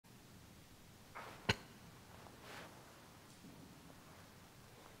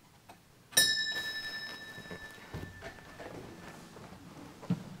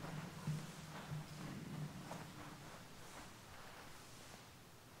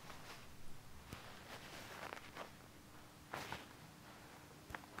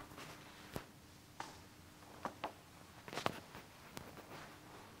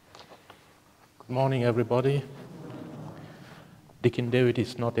Morning, everybody. Deacon David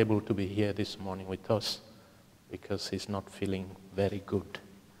is not able to be here this morning with us because he's not feeling very good.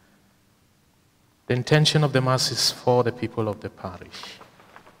 The intention of the Mass is for the people of the parish.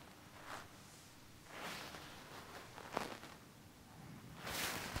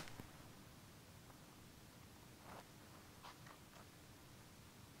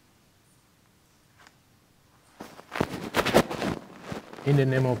 In the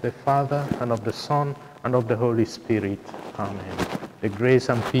name of the Father, and of the Son, and of the Holy Spirit. Amen. The grace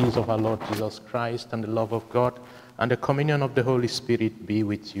and peace of our Lord Jesus Christ, and the love of God, and the communion of the Holy Spirit be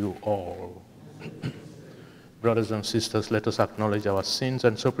with you all. Brothers and sisters, let us acknowledge our sins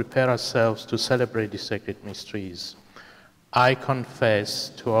and so prepare ourselves to celebrate the sacred mysteries. I confess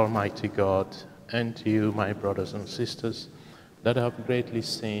to Almighty God and to you, my brothers and sisters, that I have greatly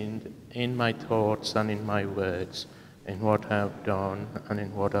sinned in my thoughts and in my words, in what I have done and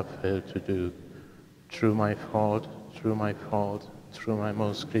in what I have failed to do, through my fault, through my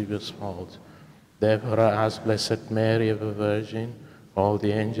most grievous fault. Therefore I ask Blessed Mary, ever Virgin, all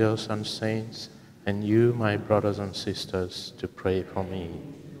the angels and saints, and you, my brothers and sisters, to pray for me.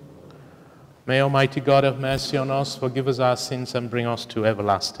 May Almighty God have mercy on us, forgive us our sins, and bring us to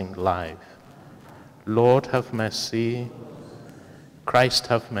everlasting life. Lord, have mercy. Christ,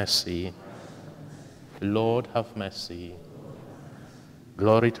 have mercy. Lord, have mercy.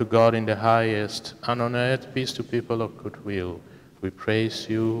 Glory to God in the highest, and on earth peace to people of good will. We praise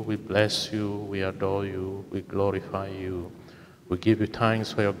you, we bless you, we adore you, we glorify you. We give you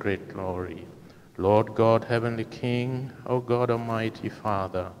thanks for your great glory. Lord God, heavenly King, O God, almighty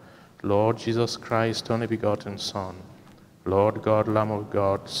Father, Lord Jesus Christ, only begotten Son, Lord God, Lamb of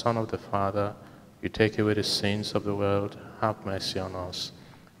God, Son of the Father, you take away the sins of the world, have mercy on us.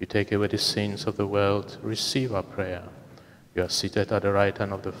 You take away the sins of the world, receive our prayer. You are seated at the right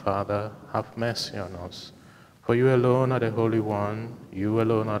hand of the Father, have mercy on us. For you alone are the Holy One, you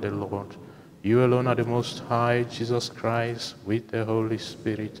alone are the Lord, you alone are the Most High, Jesus Christ, with the Holy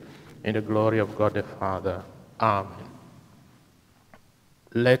Spirit, in the glory of God the Father. Amen.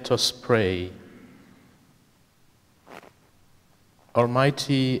 Let us pray.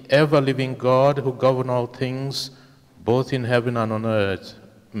 Almighty, ever-living God, who govern all things, both in heaven and on earth,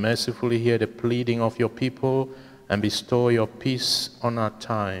 mercifully hear the pleading of your people and bestow your peace on our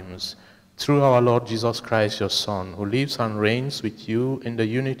times. Through our Lord Jesus Christ, your Son, who lives and reigns with you in the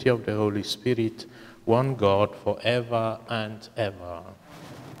unity of the Holy Spirit, one God, forever and ever.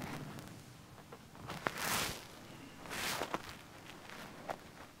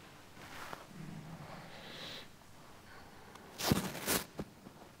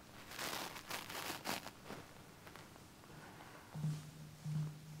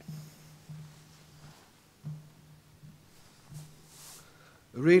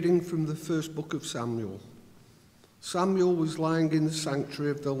 A reading from the first book of Samuel. Samuel was lying in the sanctuary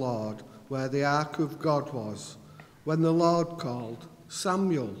of the Lord, where the ark of God was, when the Lord called,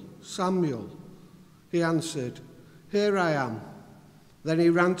 "Samuel, Samuel." He answered, "Here I am." Then he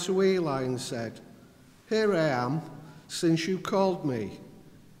ran to Eli and said, "Here I am, since you called me."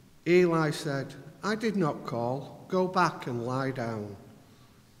 Eli said, "I did not call. Go back and lie down."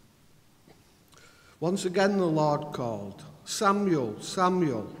 Once again the Lord called, "Samuel,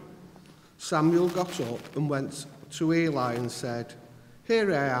 Samuel." Samuel got up and went to Eli and said,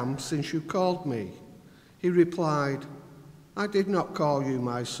 "Here I am, since you called me." He replied, "I did not call you,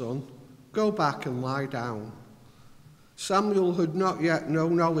 my son. Go back and lie down." Samuel had not yet no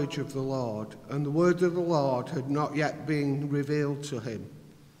knowledge of the Lord, and the word of the Lord had not yet been revealed to him.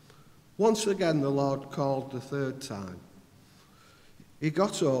 Once again the Lord called the third time. He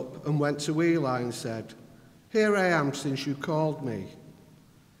got up and went to Eli and said, "Here I am, since you called me."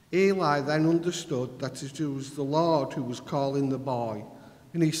 Eli then understood that it was the Lord who was calling the boy,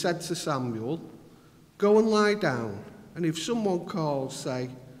 and he said to Samuel, "Go and lie down, and if someone calls, say,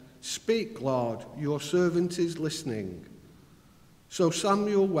 'Speak, Lord, your servant is listening.'" So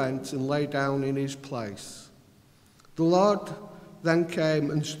Samuel went and lay down in his place. The Lord then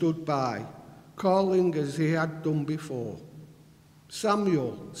came and stood by, calling as he had done before,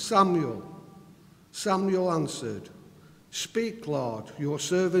 "Samuel, Samuel." Samuel answered, "Speak, Lord, your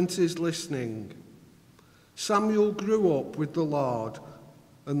servant is listening." Samuel grew up with the Lord,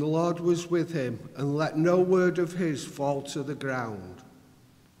 and the Lord was with him, and let no word of his fall to the ground.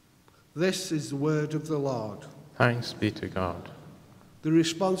 This is the word of the Lord. Thanks be to God. The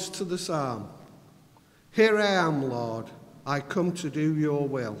response to the psalm: "Here I am, Lord, I come to do your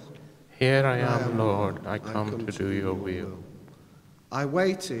will." Here I am, Lord, I come to do your will. I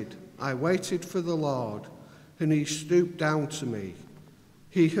waited for the Lord, and he stooped down to me.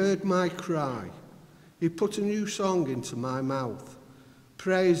 He heard my cry He put a new song into my mouth,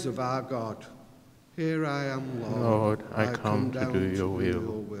 praise of our God. Here I am, Lord. Lord, I come to do your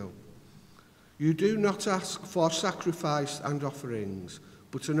will. You do not ask for sacrifice and offerings,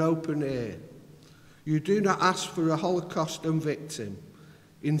 but an open ear. You do not ask for a holocaust and victim.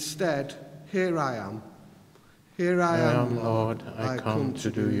 Instead, here I am. Here I am, Lord. I come to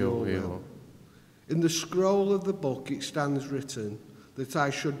do your will. In the scroll of the book it stands written that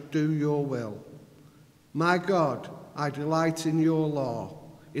I should do your will. My God, I delight in your law,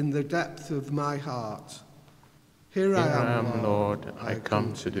 in the depth of my heart. Here I am, Lord. I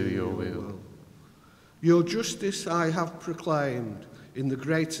come to do your will. Your justice I have proclaimed in the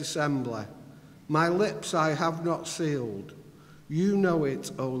great assembly. My lips I have not sealed. You know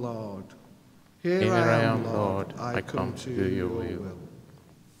it, O Lord. Here I am, Lord. I come to do your will.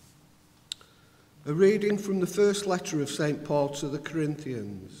 A reading from the first letter of St. Paul to the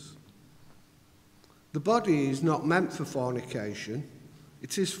Corinthians. The body is not meant for fornication.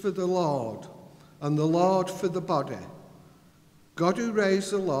 It is for the Lord, and the Lord for the body. God who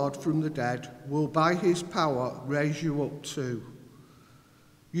raised the Lord from the dead will by his power raise you up too.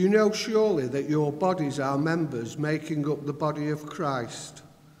 You know surely that your bodies are members making up the body of Christ.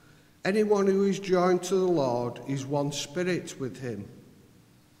 Anyone who is joined to the Lord is one spirit with him.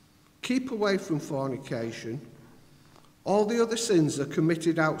 Keep away from fornication. All the other sins are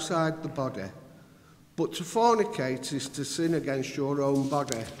committed outside the body, but to fornicate is to sin against your own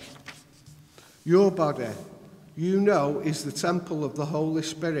body. Your body, you know, is the temple of the Holy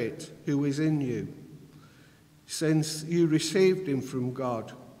Spirit who is in you, since you received him from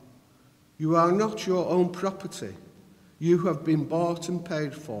God. You are not your own property. You have been bought and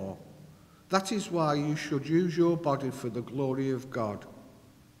paid for. That is why you should use your body for the glory of God.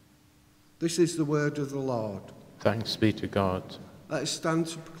 This is the word of the Lord. Thanks be to God. Let us stand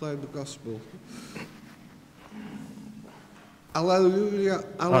to proclaim the gospel. Alleluia,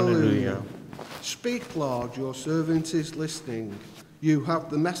 alleluia. Speak, Lord, your servant is listening. You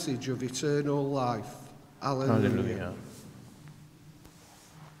have the message of eternal life. Alleluia. Hallelujah.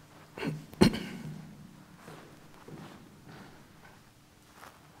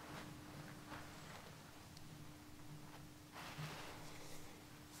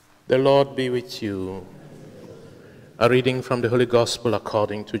 The Lord be with you. A reading from the Holy Gospel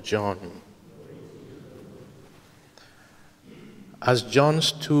according to John. As John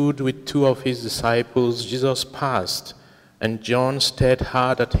stood with two of his disciples, Jesus passed, and John stared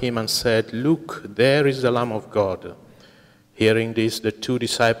hard at him and said, "Look, there is the Lamb of God." Hearing this, the two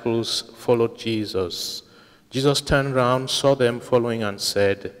disciples followed Jesus. Jesus turned round, saw them following, and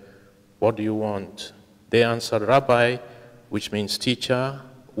said, "What do you want?" They answered, "Rabbi," which means teacher,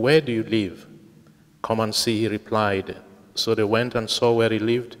 "where do you live?" "Come and see," he replied. So they went and saw where he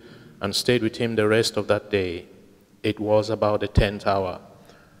lived and stayed with him the rest of that day. It was about the 10th hour.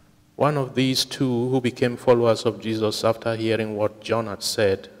 One of these two who became followers of Jesus after hearing what John had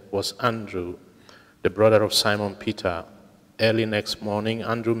said was Andrew, the brother of Simon Peter. Early next morning,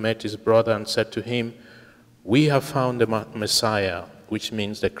 Andrew met his brother and said to him, "We have found the Messiah," which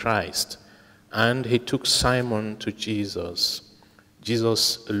means the Christ. And he took Simon to Jesus.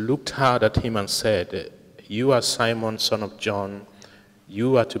 Jesus looked hard at him and said, "You are Simon, son of John.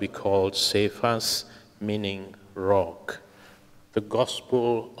 You are to be called Cephas," meaning rock. The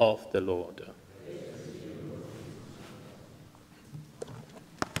Gospel of the Lord.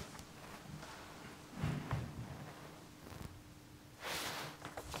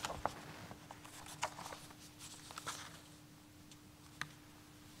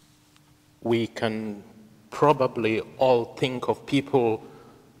 We can probably all think of people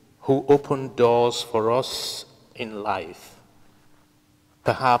who opened doors for us in life.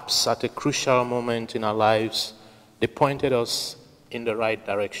 Perhaps at a crucial moment in our lives, they pointed us in the right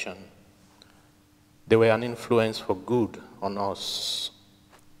direction. They were an influence for good on us.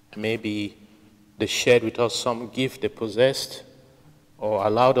 Maybe they shared with us some gift they possessed, or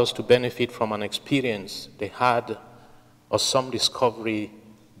allowed us to benefit from an experience they had, or some discovery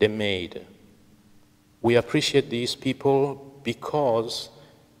they made. We appreciate these people because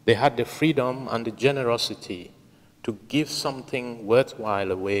they had the freedom and the generosity to give something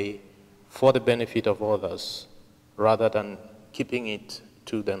worthwhile away for the benefit of others, rather than keeping it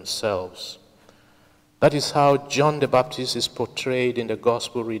to themselves. That is how John the Baptist is portrayed in the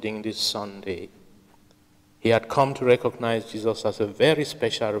gospel reading this Sunday. He had come to recognize Jesus as a very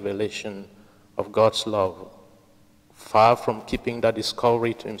special revelation of God's love. Far from keeping that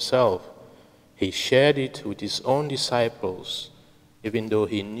discovery to himself, he shared it with his own disciples, even though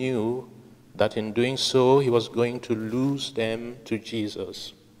he knew that in doing so he was going to lose them to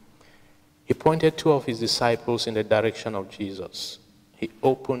Jesus. He pointed two of his disciples in the direction of Jesus. He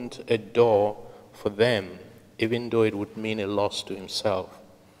opened a door for them, even though it would mean a loss to himself.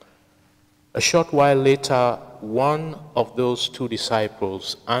 A short while later, one of those two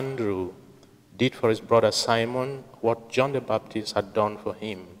disciples, Andrew, did for his brother Simon what John the Baptist had done for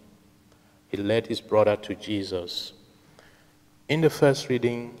him. He led his brother to Jesus. In the first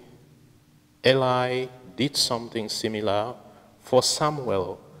reading, Eli did something similar for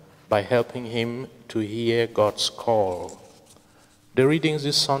Samuel by helping him to hear God's call. The readings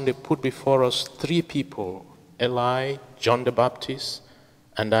this Sunday put before us three people, Eli, John the Baptist,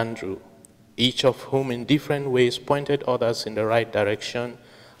 and Andrew, each of whom in different ways pointed others in the right direction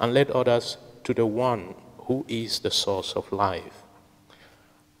and led others to the one who is the source of life.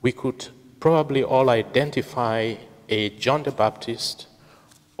 We could probably all identify a John the Baptist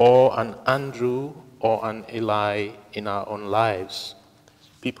or an Andrew or an Eli in our own lives,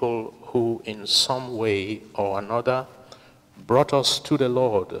 people who in some way or another brought us to the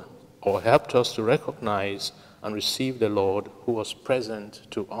Lord or helped us to recognize and receive the Lord who was present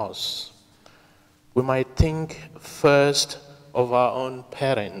to us. We might think first of our own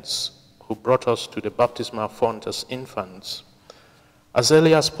parents who brought us to the baptismal font as infants. As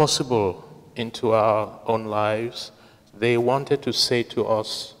early as possible into our own lives, they wanted to say to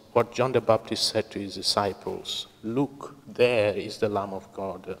us what John the Baptist said to his disciples, "Look, there is the Lamb of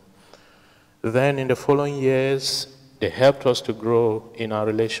God." Then in the following years, they helped us to grow in our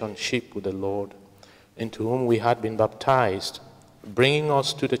relationship with the Lord, into whom we had been baptized, bringing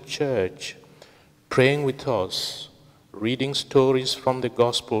us to the church, praying with us, reading stories from the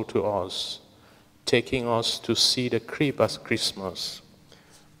gospel to us, taking us to see the crib at Christmas,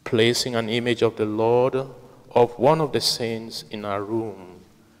 placing an image of the Lord of one of the saints in our room,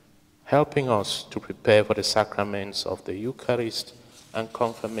 helping us to prepare for the sacraments of the Eucharist and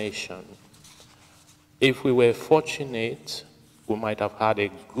confirmation. If we were fortunate, we might have had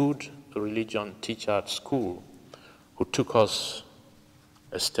a good religion teacher at school who took us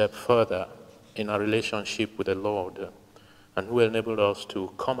a step further in our relationship with the Lord and who enabled us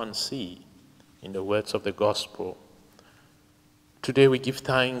to come and see in the words of the gospel. Today we give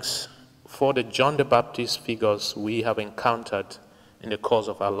thanks for the John the Baptist figures we have encountered in the course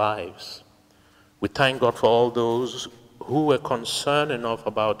of our lives. We thank God for all those who were concerned enough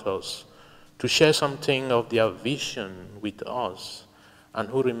about us to share something of their vision with us and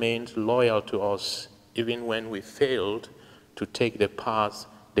who remained loyal to us even when we failed to take the path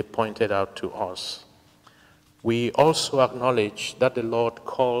they pointed out to us. We also acknowledge that the Lord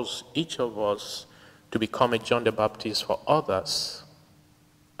calls each of us to become a John the Baptist for others.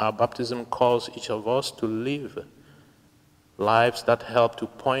 Our baptism calls each of us to live lives that help to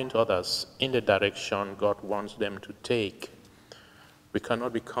point others in the direction God wants them to take. We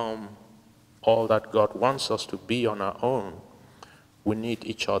cannot become all that God wants us to be on our own. We need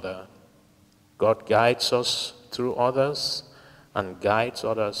each other. God guides us through others and guides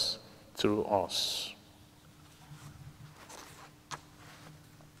others through us.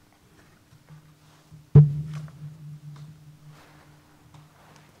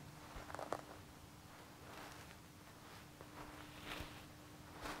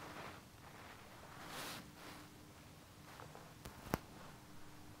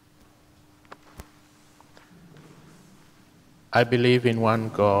 I believe in one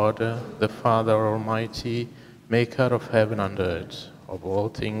God, the Father Almighty, maker of heaven and earth, of all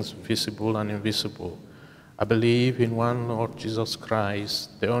things visible and invisible. I believe in one Lord Jesus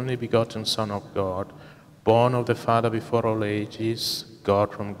Christ, the only begotten Son of God, born of the Father before all ages,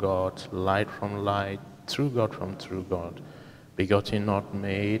 God from God, light from light, true God from true God, begotten not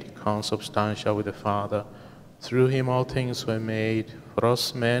made, consubstantial with the Father. Through him all things were made. For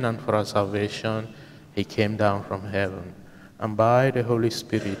us men and for our salvation, he came down from heaven, and by the Holy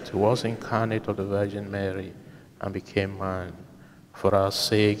Spirit was incarnate of the Virgin Mary and became man. For our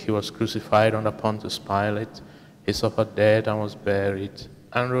sake he was crucified under Pontius Pilate. He suffered death and was buried,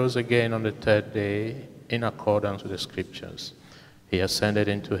 and rose again on the third day in accordance with the Scriptures. He ascended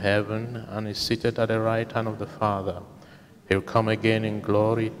into heaven and is seated at the right hand of the Father. He will come again in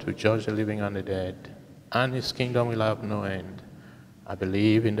glory to judge the living and the dead, and his kingdom will have no end. I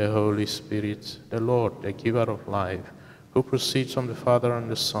believe in the Holy Spirit, the Lord, the giver of life, who proceeds from the Father and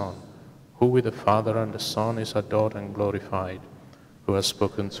the Son, who with the Father and the Son is adored and glorified, who has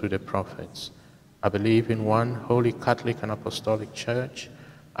spoken through the prophets. I believe in one holy Catholic and Apostolic Church.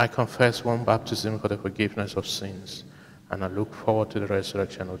 I confess one baptism for the forgiveness of sins, and I look forward to the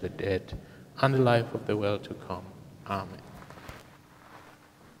resurrection of the dead and the life of the world to come. Amen.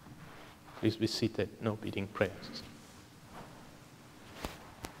 Please be seated. No bidding prayers.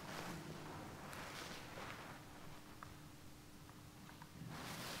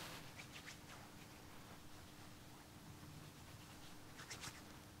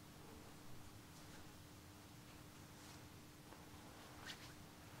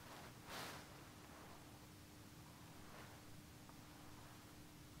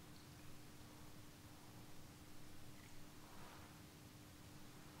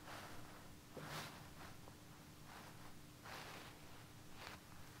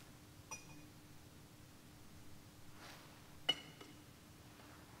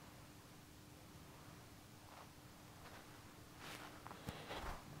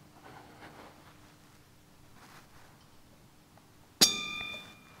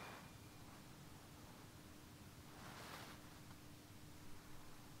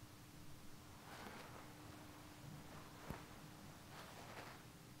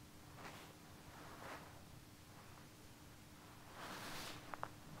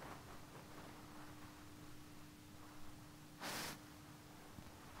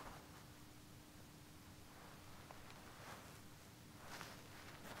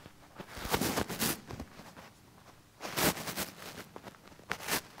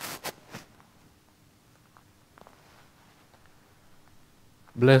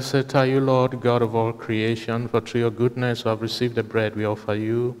 Blessed are you, Lord, God of all creation, for through your goodness we have received the bread we offer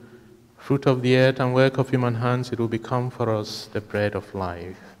you. Fruit of the earth and work of human hands, it will become for us the bread of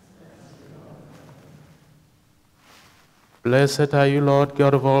life. Blessed are you, Lord,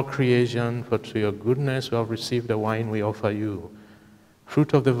 God of all creation, for through your goodness we have received the wine we offer you.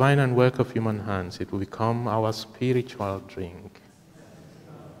 Fruit of the vine and work of human hands, it will become our spiritual drink.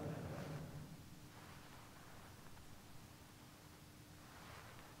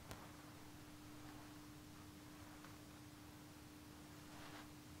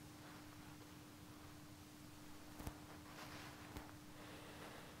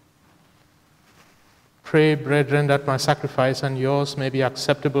 Pray, brethren, that my sacrifice and yours may be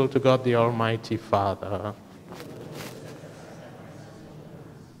acceptable to God the Almighty Father.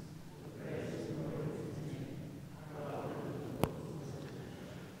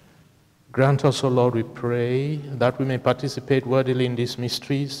 Grant us, O Lord, we pray, that we may participate worthily in these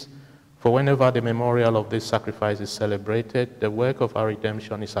mysteries, for whenever the memorial of this sacrifice is celebrated, the work of our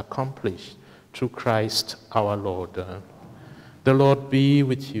redemption is accomplished through Christ our Lord. The Lord be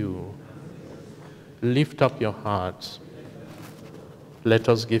with you. Lift up your hearts. Let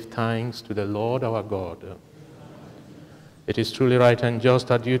us give thanks to the Lord our God. It is truly right and just,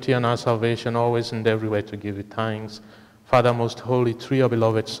 our duty and our salvation, always and everywhere to give you thanks. Father most holy, through your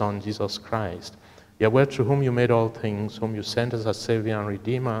beloved Son, Jesus Christ, your word through whom you made all things, whom you sent as a Savior and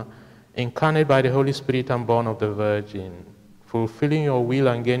Redeemer, incarnate by the Holy Spirit and born of the Virgin, fulfilling your will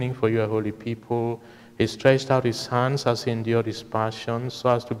and gaining for you a holy people, he stretched out his hands as he endured his passion, so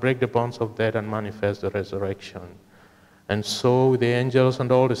as to break the bonds of death and manifest the resurrection. And so, with the angels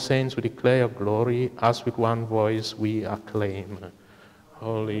and all the saints, we declare your glory, as with one voice we acclaim,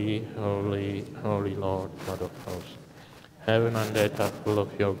 Holy, holy, holy Lord, God of hosts. Heaven and earth are full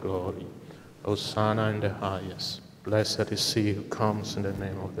of your glory. Hosanna in the highest. Blessed is he who comes in the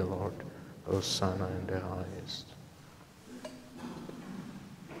name of the Lord. Hosanna in the highest.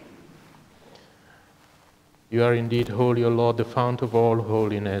 You are indeed holy, O Lord, the fount of all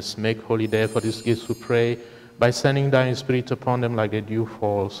holiness. Make holy therefore these gifts, we pray, by sending thy Spirit upon them like the dew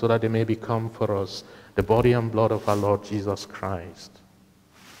fall, so that they may become for us the body and blood of our Lord Jesus Christ.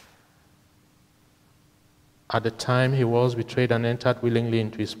 At the time he was betrayed and entered willingly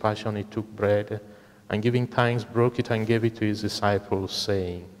into his passion, he took bread, and giving thanks, broke it and gave it to his disciples,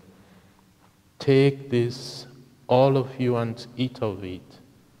 saying, Take this, all of you, and eat of it.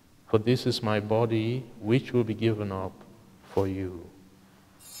 For this is my body, which will be given up for you.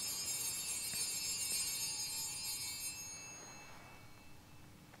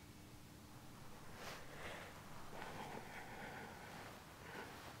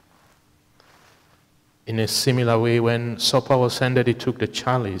 In a similar way, when supper was ended, he took the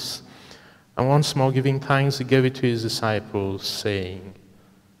chalice, and once more giving thanks, he gave it to his disciples, saying,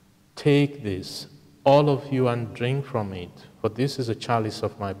 Take this, all of you, and drink from it. For this is a chalice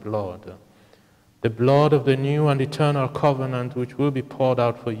of my blood, the blood of the new and eternal covenant, which will be poured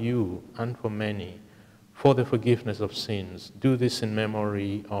out for you and for many, for the forgiveness of sins. Do this in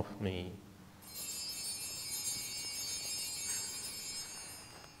memory of me.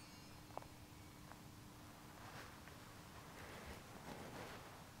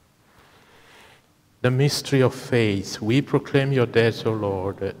 The mystery of faith. We proclaim your death, O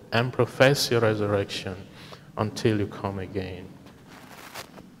Lord, and profess your resurrection until you come again.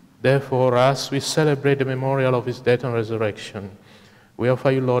 Therefore, as we celebrate the memorial of his death and resurrection, we offer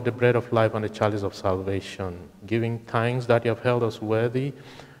you, Lord, the bread of life and the chalice of salvation, giving thanks that you have held us worthy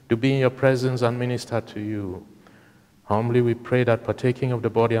to be in your presence and minister to you. Humbly we pray that, partaking of the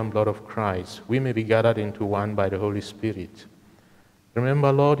body and blood of Christ, we may be gathered into one by the Holy Spirit.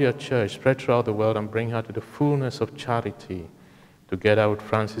 Remember, Lord, your church spread throughout the world and bring her to the fullness of charity, together with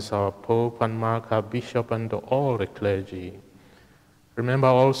Francis our Pope and Mark our Bishop and all the clergy. Remember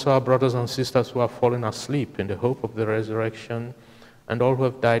also our brothers and sisters who have fallen asleep in the hope of the resurrection, and all who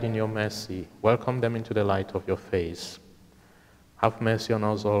have died in your mercy. Welcome them into the light of your face. Have mercy on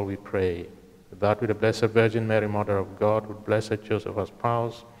us all, we pray, that with the Blessed Virgin Mary, Mother of God, with Blessed Joseph our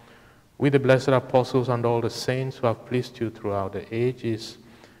spouse, with the blessed apostles and all the saints who have pleased you throughout the ages,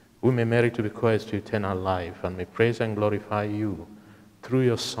 we may merit to be co-heirs to eternal life, and may praise and glorify you through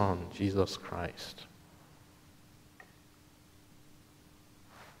your Son, Jesus Christ.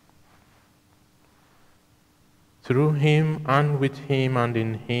 Through him, and with him, and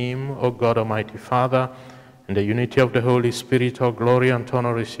in him, O God, Almighty Father, in the unity of the Holy Spirit, all glory and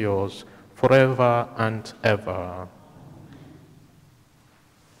honor is yours, forever and ever.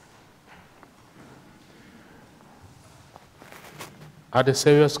 At the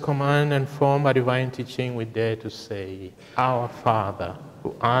Savior's command and formed by divine teaching, we dare to say, Our Father,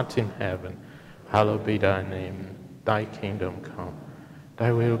 who art in heaven, hallowed be thy name. Thy kingdom come,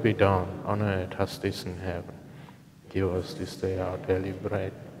 thy will be done on earth as it is in heaven. Give us this day our daily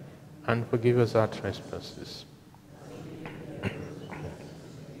bread, and forgive us our trespasses.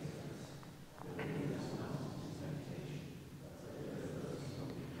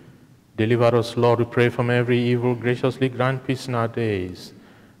 Deliver us, Lord, we pray, from every evil. Graciously grant peace in our days,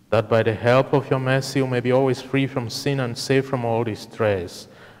 that by the help of your mercy we may be always free from sin and safe from all distress,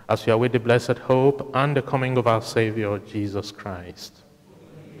 as we await the blessed hope and the coming of our Savior, Jesus Christ.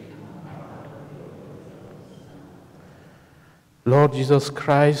 Lord Jesus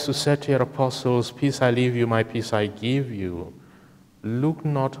Christ, who said to your apostles, "Peace I leave you, my peace I give you," look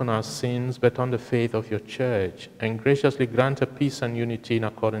not on our sins, but on the faith of your church, and graciously grant her peace and unity in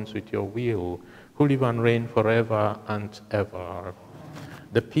accordance with your will, who live and reign forever and ever.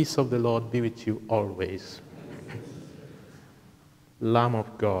 The peace of the Lord be with you always. Lamb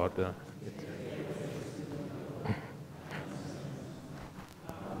of God,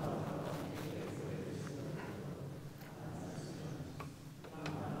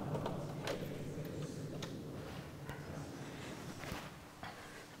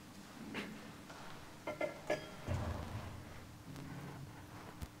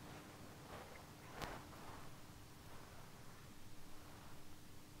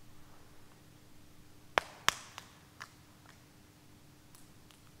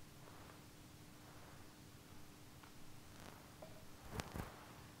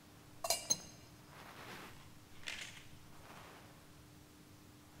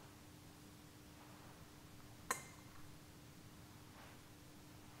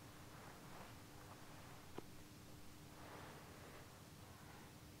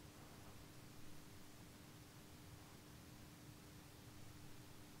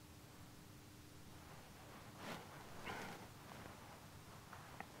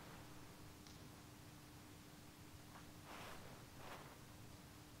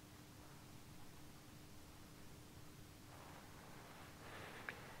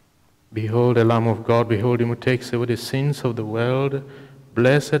 behold the Lamb of God, behold him who takes away the sins of the world.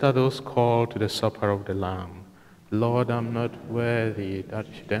 Blessed are those called to the supper of the Lamb. Lord, I'm not worthy that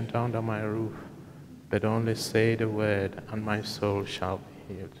you should enter under my roof, but only say the word, and my soul shall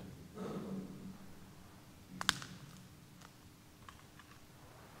be healed.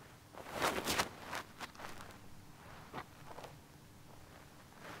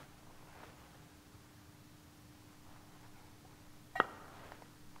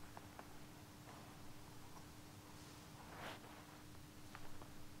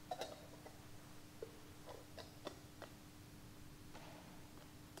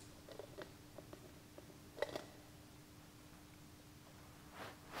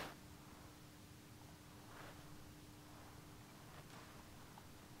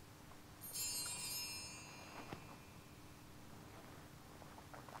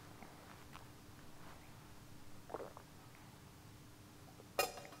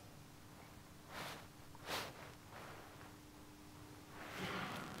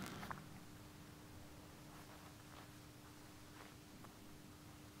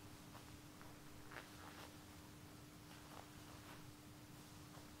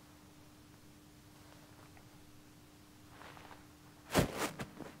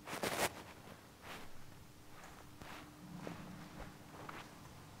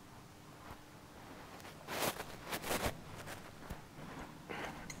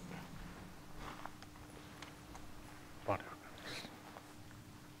 Body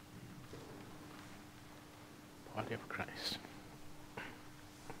of Christ. Body of Christ.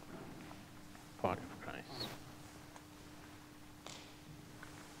 Body of Christ.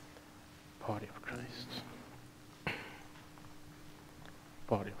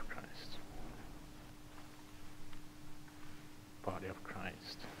 Body of Christ. Body of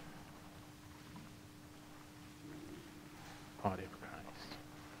Christ. Body of Christ.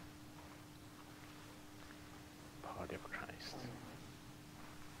 Body of Christ.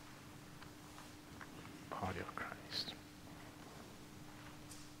 Body of Christ.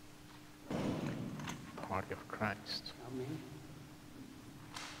 Body of Christ. Amen.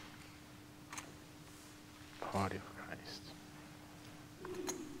 Body of Christ.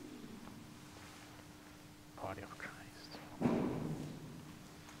 Body of Christ.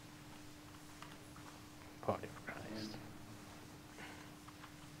 Body of Christ.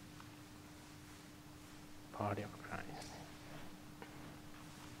 Body of Christ.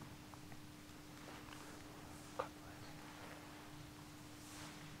 God bless.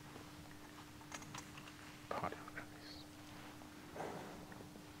 Body of Christ.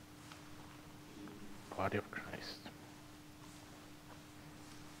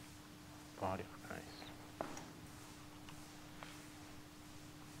 Body of Christ.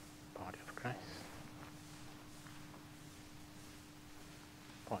 Body of Christ.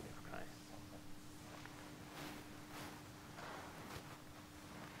 Body of Christ.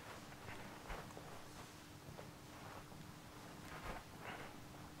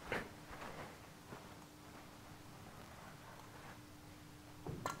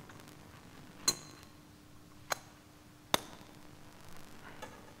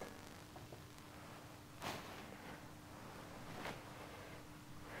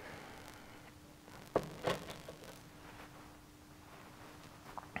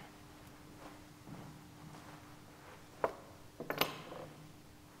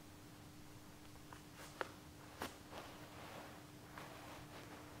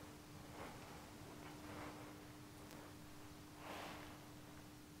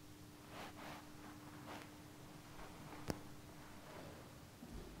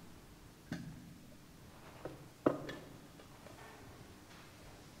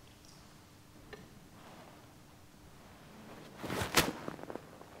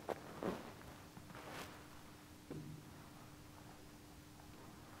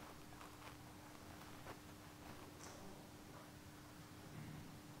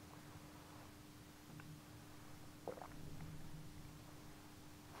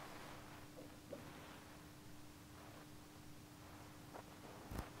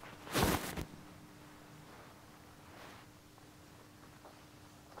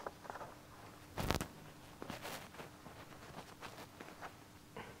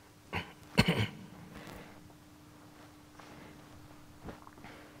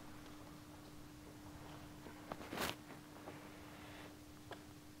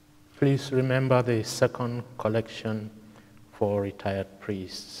 Please remember the second collection for retired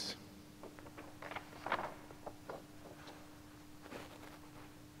priests.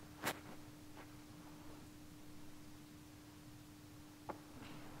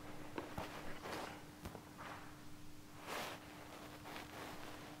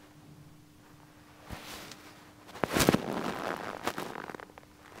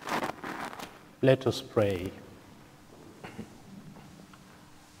 Let us pray.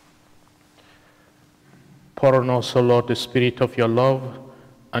 Pour on us, O Lord, the spirit of your love,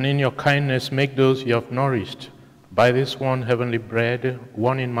 and in your kindness make those you have nourished by this one heavenly bread,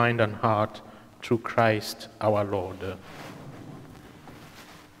 one in mind and heart, through Christ our Lord.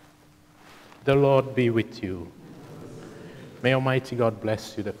 The Lord be with you. May Almighty God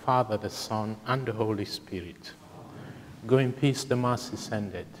bless you, the Father, the Son, and the Holy Spirit. Go in peace, the Mass is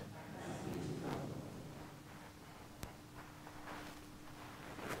ended.